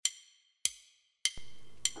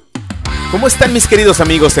¿Cómo están mis queridos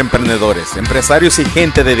amigos emprendedores, empresarios y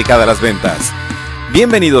gente dedicada a las ventas?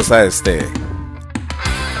 Bienvenidos a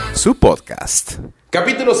su podcast.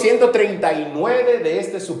 Capítulo 139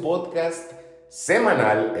 de su podcast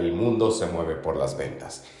semanal, El mundo se mueve por las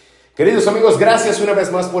ventas. Queridos amigos, gracias una vez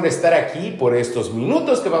más por estar aquí, por estos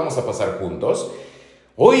minutos que vamos a pasar juntos.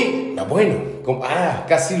 Hoy,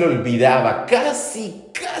 casi lo olvidaba,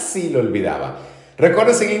 casi lo olvidaba.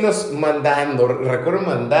 Recuerden seguirnos mandando, recuerden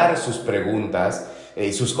mandar sus preguntas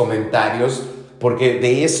y sus comentarios, porque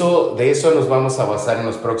de eso nos vamos a basar en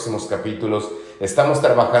los próximos capítulos. Estamos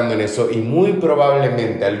trabajando en eso y muy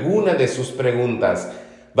probablemente alguna de sus preguntas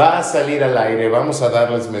va a salir al aire, vamos a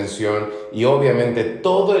darles mención y obviamente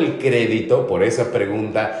todo el crédito por esa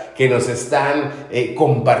pregunta que nos están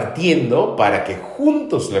compartiendo para que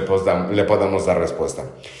juntos le podamos dar respuesta.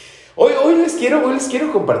 Hoy les quiero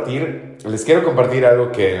compartir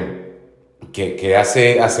algo que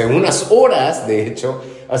hace unas horas, de hecho,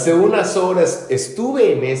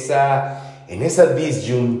 estuve en esa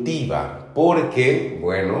disyuntiva, porque,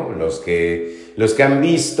 bueno, los que han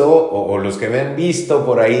visto o los que me han visto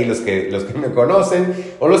por ahí, los que me conocen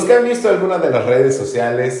o los que han visto alguna de las redes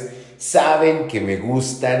sociales, saben que me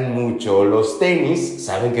gustan mucho los tenis,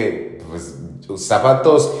 saben que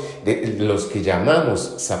zapatos, los que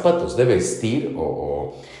llamamos zapatos de vestir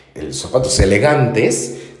o zapatos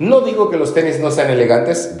elegantes. No digo que los tenis no sean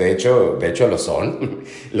elegantes, de hecho lo son,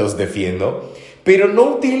 los defiendo, pero no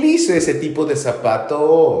utilizo ese tipo de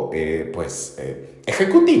zapato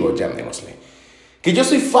ejecutivo, llamémosle, que yo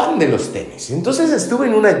soy fan de los tenis. Entonces estuve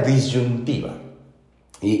en una disyuntiva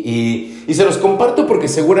y se los comparto porque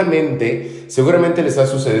seguramente les ha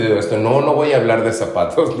sucedido esto. No voy a hablar de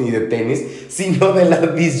zapatos ni de tenis, sino de la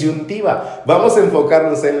disyuntiva. Vamos a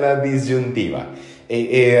enfocarnos en la disyuntiva.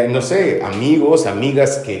 No sé, amigos,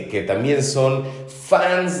 amigas que también son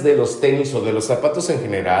fans de los tenis o de los zapatos en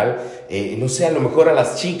general. No sé, a lo mejor a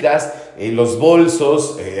las chicas, los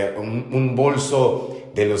bolsos, un bolso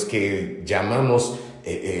de los que llamamos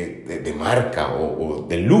de marca o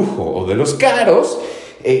de lujo o de los caros.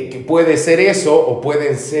 Que puede ser eso, o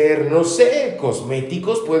pueden ser, no sé,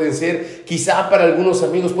 cosméticos, pueden ser, quizá para algunos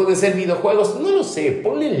amigos, pueden ser videojuegos, no lo sé,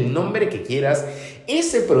 ponle el nombre que quieras,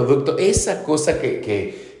 ese producto, esa cosa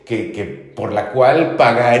que por la cual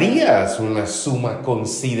pagarías una suma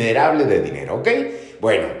considerable de dinero, ¿ok?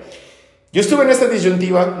 Bueno, yo estuve en esta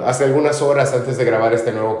disyuntiva hace algunas horas antes de grabar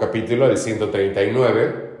este nuevo capítulo, el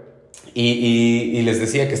 139, y les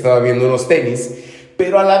decía que estaba viendo unos tenis,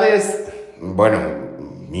 pero a la vez,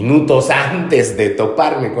 minutos antes de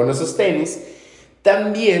toparme con esos tenis,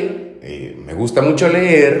 también me gusta mucho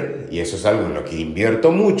leer, y eso es algo en lo que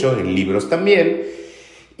invierto mucho, en libros también,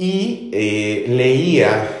 y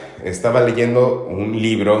estaba leyendo un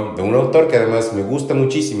libro de un autor que además me gusta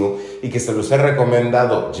muchísimo y que se los he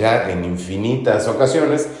recomendado ya en infinitas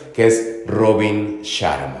ocasiones, que es Robin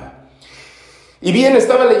Sharma. Y bien,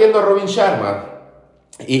 estaba leyendo a Robin Sharma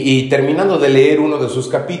y terminando de leer uno de sus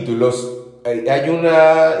capítulos, hay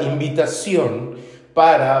una invitación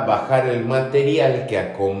para bajar el material que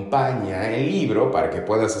acompaña el libro para que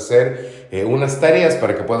puedas hacer unas tareas,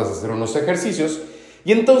 para que puedas hacer unos ejercicios.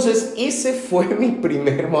 Y entonces ese fue mi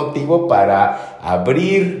primer motivo para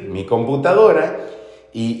abrir mi computadora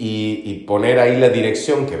y poner ahí la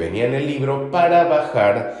dirección que venía en el libro para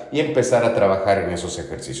bajar y empezar a trabajar en esos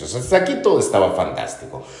ejercicios. Hasta aquí todo estaba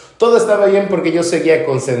fantástico. Todo estaba bien porque yo seguía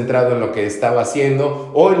concentrado en lo que estaba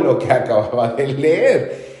haciendo o en lo que acababa de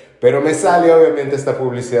leer. Pero me sale obviamente esta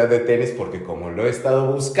publicidad de tenis porque como lo he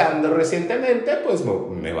estado buscando recientemente, pues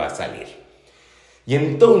me va a salir. Y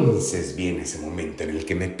entonces viene ese momento en el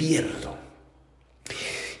que me pierdo.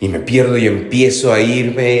 Y empiezo a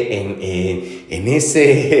irme en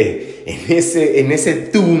ese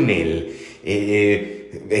túnel,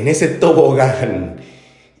 en ese tobogán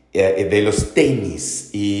de los tenis.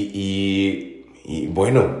 Y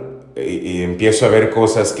empiezo a ver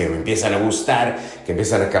cosas que me empiezan a gustar, que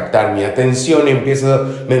empiezan a captar mi atención, me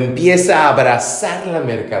empieza a abrazar la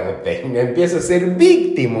mercadotecnia, empiezo a ser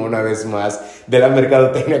víctima una vez más de la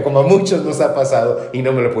mercadotecnia, como a muchos nos ha pasado y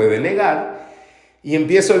no me lo pueden negar. Y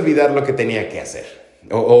empiezo a olvidar lo que tenía que hacer,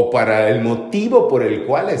 o para el motivo por el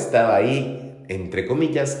cual estaba ahí, entre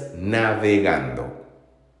comillas, navegando.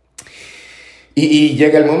 Y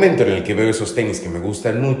llega el momento en el que veo esos tenis que me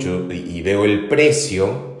gustan mucho y veo el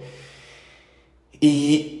precio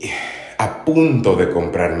y a punto de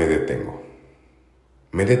comprar me detengo.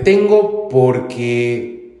 Me detengo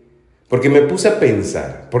porque me puse a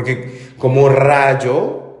pensar, porque como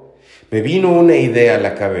rayo me vino una idea a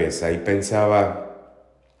la cabeza y pensaba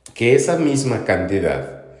que esa misma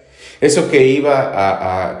cantidad Eso que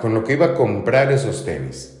iba con lo que iba a comprar esos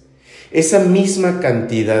tenis, esa misma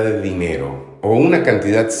cantidad de dinero o una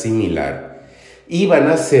cantidad similar iban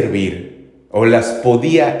a servir o las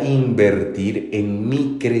podía invertir en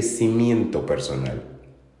mi crecimiento personal.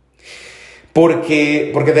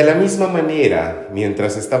 Porque de la misma manera,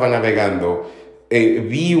 mientras estaba navegando,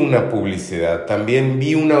 vi una publicidad, también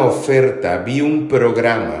vi una oferta, vi un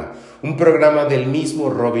programa del mismo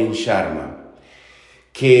Robin Sharma,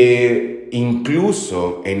 que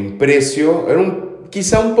incluso en precio era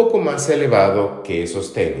quizá un poco más elevado que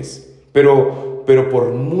esos tenis, pero por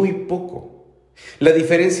muy poco. La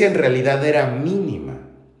diferencia en realidad era mínima.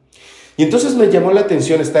 Y entonces me llamó la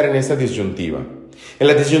atención estar en esa disyuntiva. En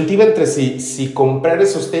la disyuntiva entre si comprar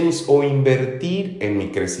esos tenis o invertir en mi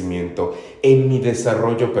crecimiento, en mi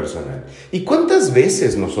desarrollo personal. ¿Y cuántas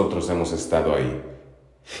veces nosotros hemos estado ahí?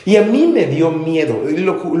 Y a mí me dio miedo,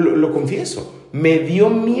 lo confieso, me dio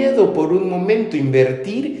miedo por un momento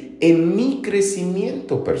invertir en mi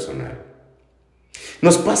crecimiento personal.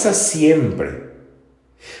 Nos pasa siempre.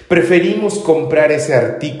 Preferimos comprar ese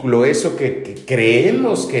artículo, eso que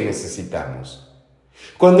creemos que necesitamos,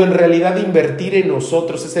 cuando en realidad invertir en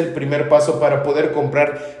nosotros es el primer paso para poder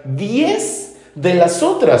comprar 10 de las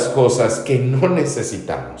otras cosas que no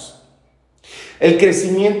necesitamos. El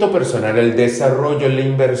crecimiento personal, el desarrollo, la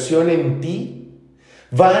inversión en ti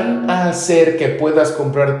van a hacer que puedas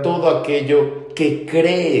comprar todo aquello que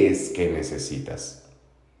crees que necesitas.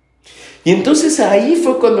 Y entonces ahí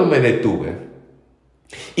fue cuando me detuve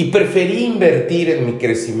y preferí invertir en mi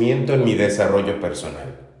crecimiento, en mi desarrollo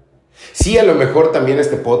personal. Sí, a lo mejor también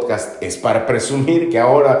este podcast es para presumir que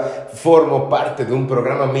ahora formo parte de un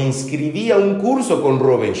programa. Me inscribí a un curso con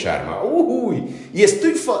Robin Sharma. Y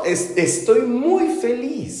estoy muy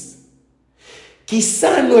feliz.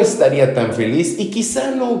 Quizá no estaría tan feliz y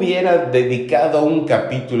quizá no hubiera dedicado un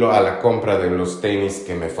capítulo a la compra de los tenis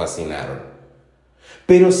que me fascinaron.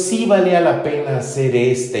 Pero sí valía la pena hacer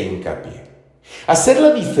este hincapié. Hacer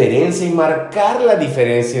la diferencia y marcar la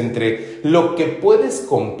diferencia entre lo que puedes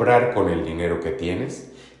comprar con el dinero que tienes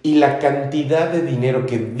y la cantidad de dinero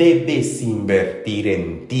que debes invertir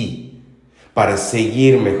en ti para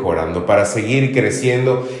seguir mejorando, para seguir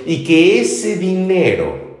creciendo, y que ese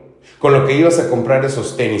dinero con lo que ibas a comprar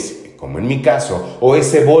esos tenis, como en mi caso, o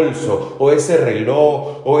ese bolso, o ese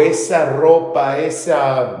reloj, o esa ropa,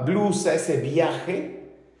 esa blusa, ese viaje,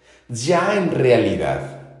 ya en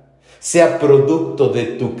realidad sea producto de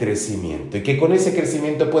tu crecimiento, y que con ese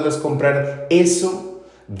crecimiento puedas comprar eso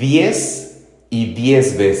 10 y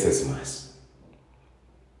 10 veces más.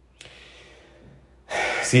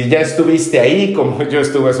 Si ya estuviste ahí, como yo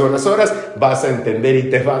estuve hace unas horas, vas a entender y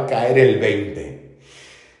te va a caer el 20.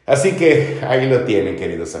 Así que ahí lo tienen,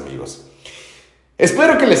 queridos amigos.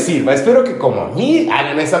 Espero que les sirva, espero que como a mí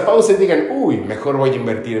hagan esa pausa y digan, mejor voy a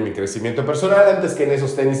invertir en mi crecimiento personal antes que en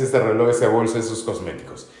esos tenis, ese reloj, ese bolso, esos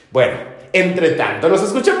cosméticos. Bueno, entre tanto, nos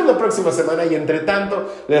escuchamos la próxima semana, y entre tanto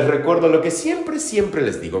les recuerdo lo que siempre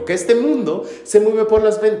les digo, que este mundo se mueve por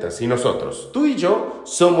las ventas y nosotros, tú y yo,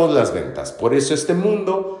 somos las ventas. Por eso este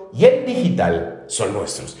mundo y el digital son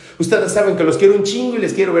nuestros. Ustedes saben que los quiero un chingo y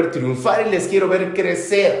les quiero ver triunfar y les quiero ver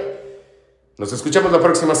crecer. Nos escuchamos la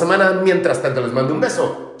próxima semana. Mientras tanto, les mando un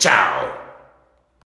beso. ¡Chao!